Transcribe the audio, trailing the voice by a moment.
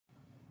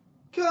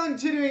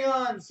Continuing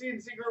on,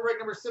 CNC Group break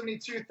number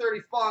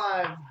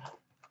 7235.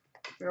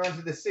 We're on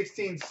to the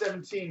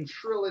 16-17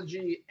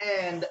 Trilogy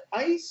and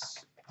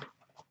Ice.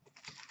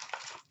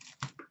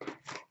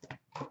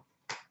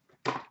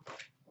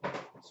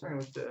 Starting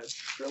with the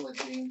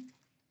Trilogy,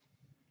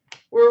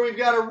 where we've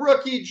got a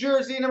rookie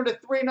jersey number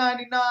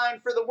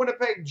 /399 for the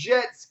Winnipeg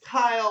Jets,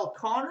 Kyle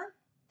Connor.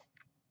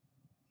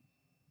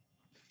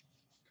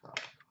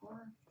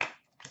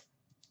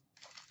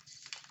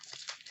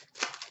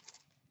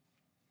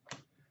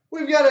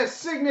 We've got a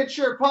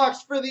signature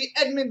pucks for the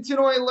Edmonton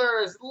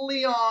Oilers,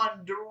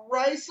 Leon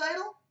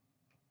Draisaitl.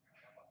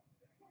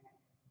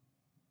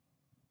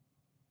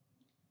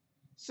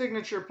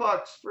 Signature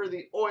pucks for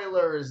the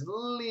Oilers,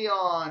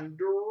 Leon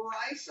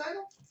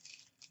Draisaitl.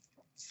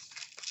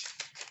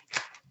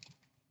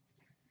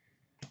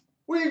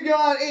 We've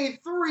got a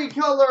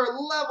three-color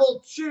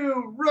level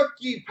 2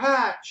 rookie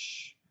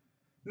patch,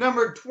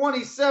 number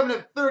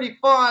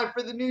 27/35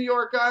 for the New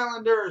York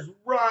Islanders,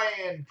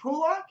 Ryan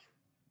Pulock.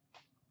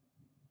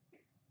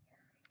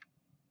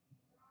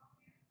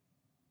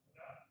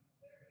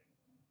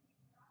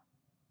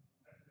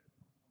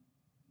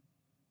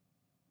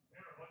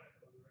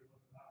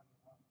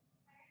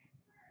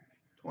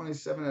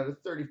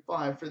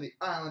 (27/35 for the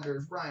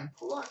Islanders, Ryan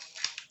Pulock.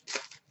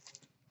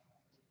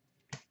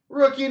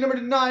 Rookie number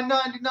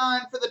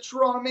 /999 for the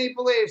Toronto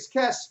Maple Leafs,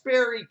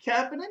 Kasperi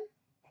Kapanen.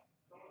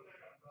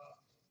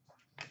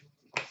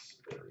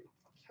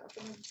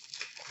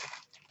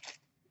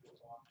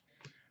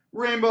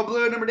 Rainbow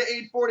blue number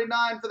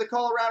 /849 for the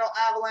Colorado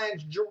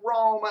Avalanche,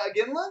 Jerome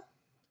Iginla.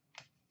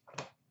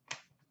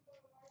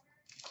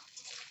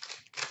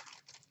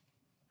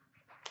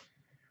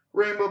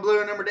 Rainbow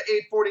blue number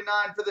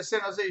 /849 for the San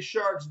Jose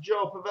Sharks,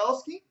 Joe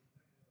Pavelski.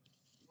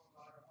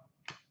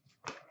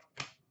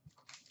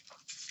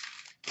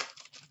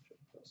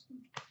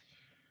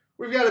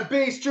 We've got a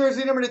base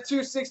jersey number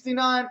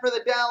 /269 for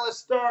the Dallas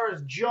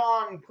Stars,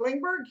 John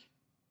Klingberg.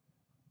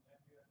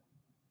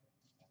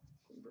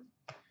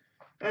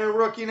 And a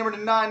rookie number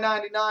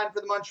 /999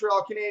 for the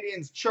Montreal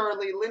Canadiens,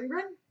 Charlie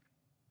Lindgren.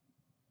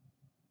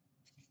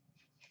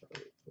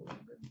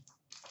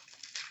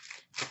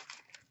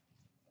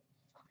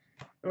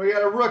 And we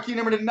got a rookie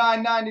number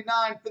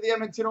 /999 for the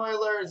Edmonton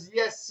Oilers,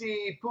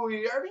 Jesse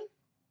Puljujärvi.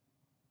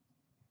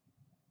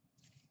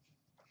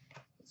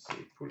 Let's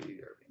see,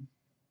 Puljujärvi.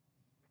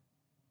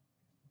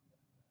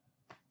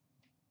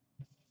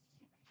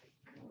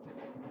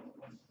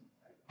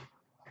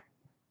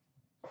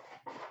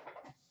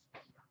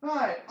 All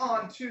right,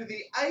 on to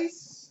the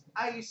Ice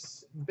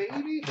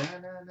Baby.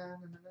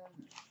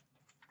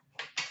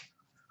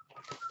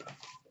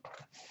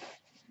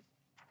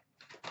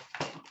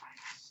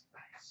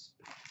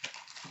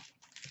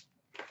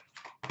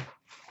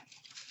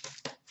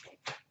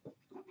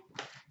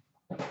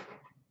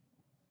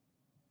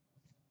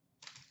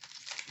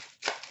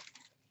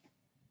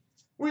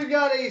 We've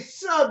got a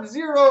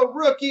Sub-Zero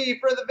rookie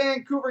for the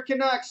Vancouver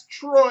Canucks,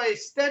 Troy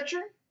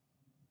Stecher.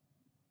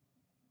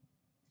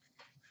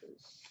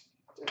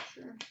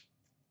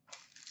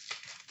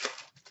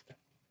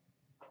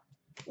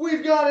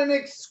 We've got an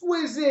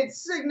exquisite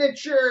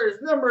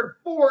signatures, numbered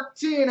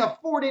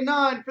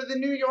 14/49 for the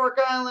New York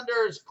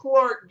Islanders,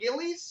 Clark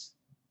Gillies.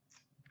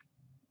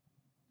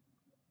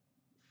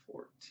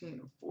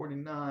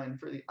 14/49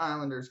 for the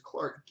Islanders,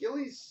 Clark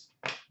Gillies.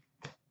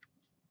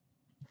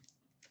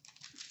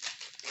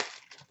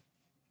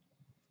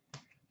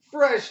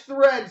 Fresh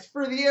threads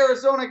for the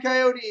Arizona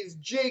Coyotes,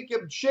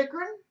 Jacob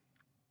Chychrun.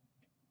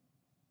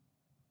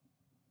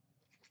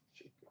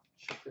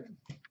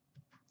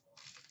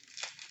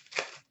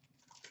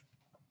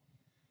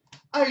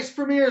 Ice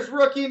Premier's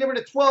rookie number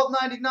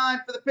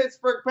 /1299 for the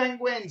Pittsburgh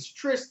Penguins,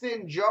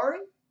 Tristan Jarry.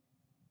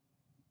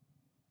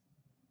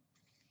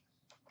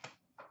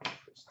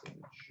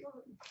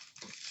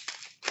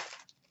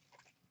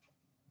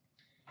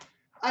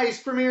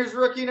 Ice Premier's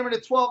rookie number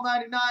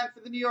 /1299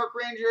 for the New York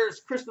Rangers,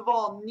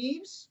 Cristobal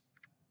Neves.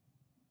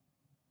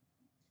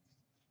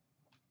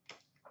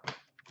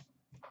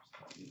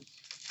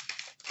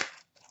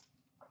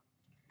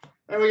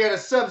 And we got a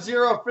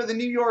Sub-Zero for the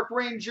New York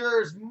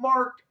Rangers,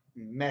 Mark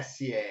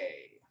Messier.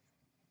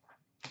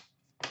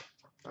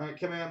 All right,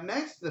 coming up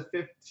next, the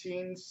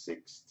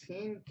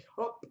 15-16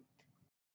 Cup.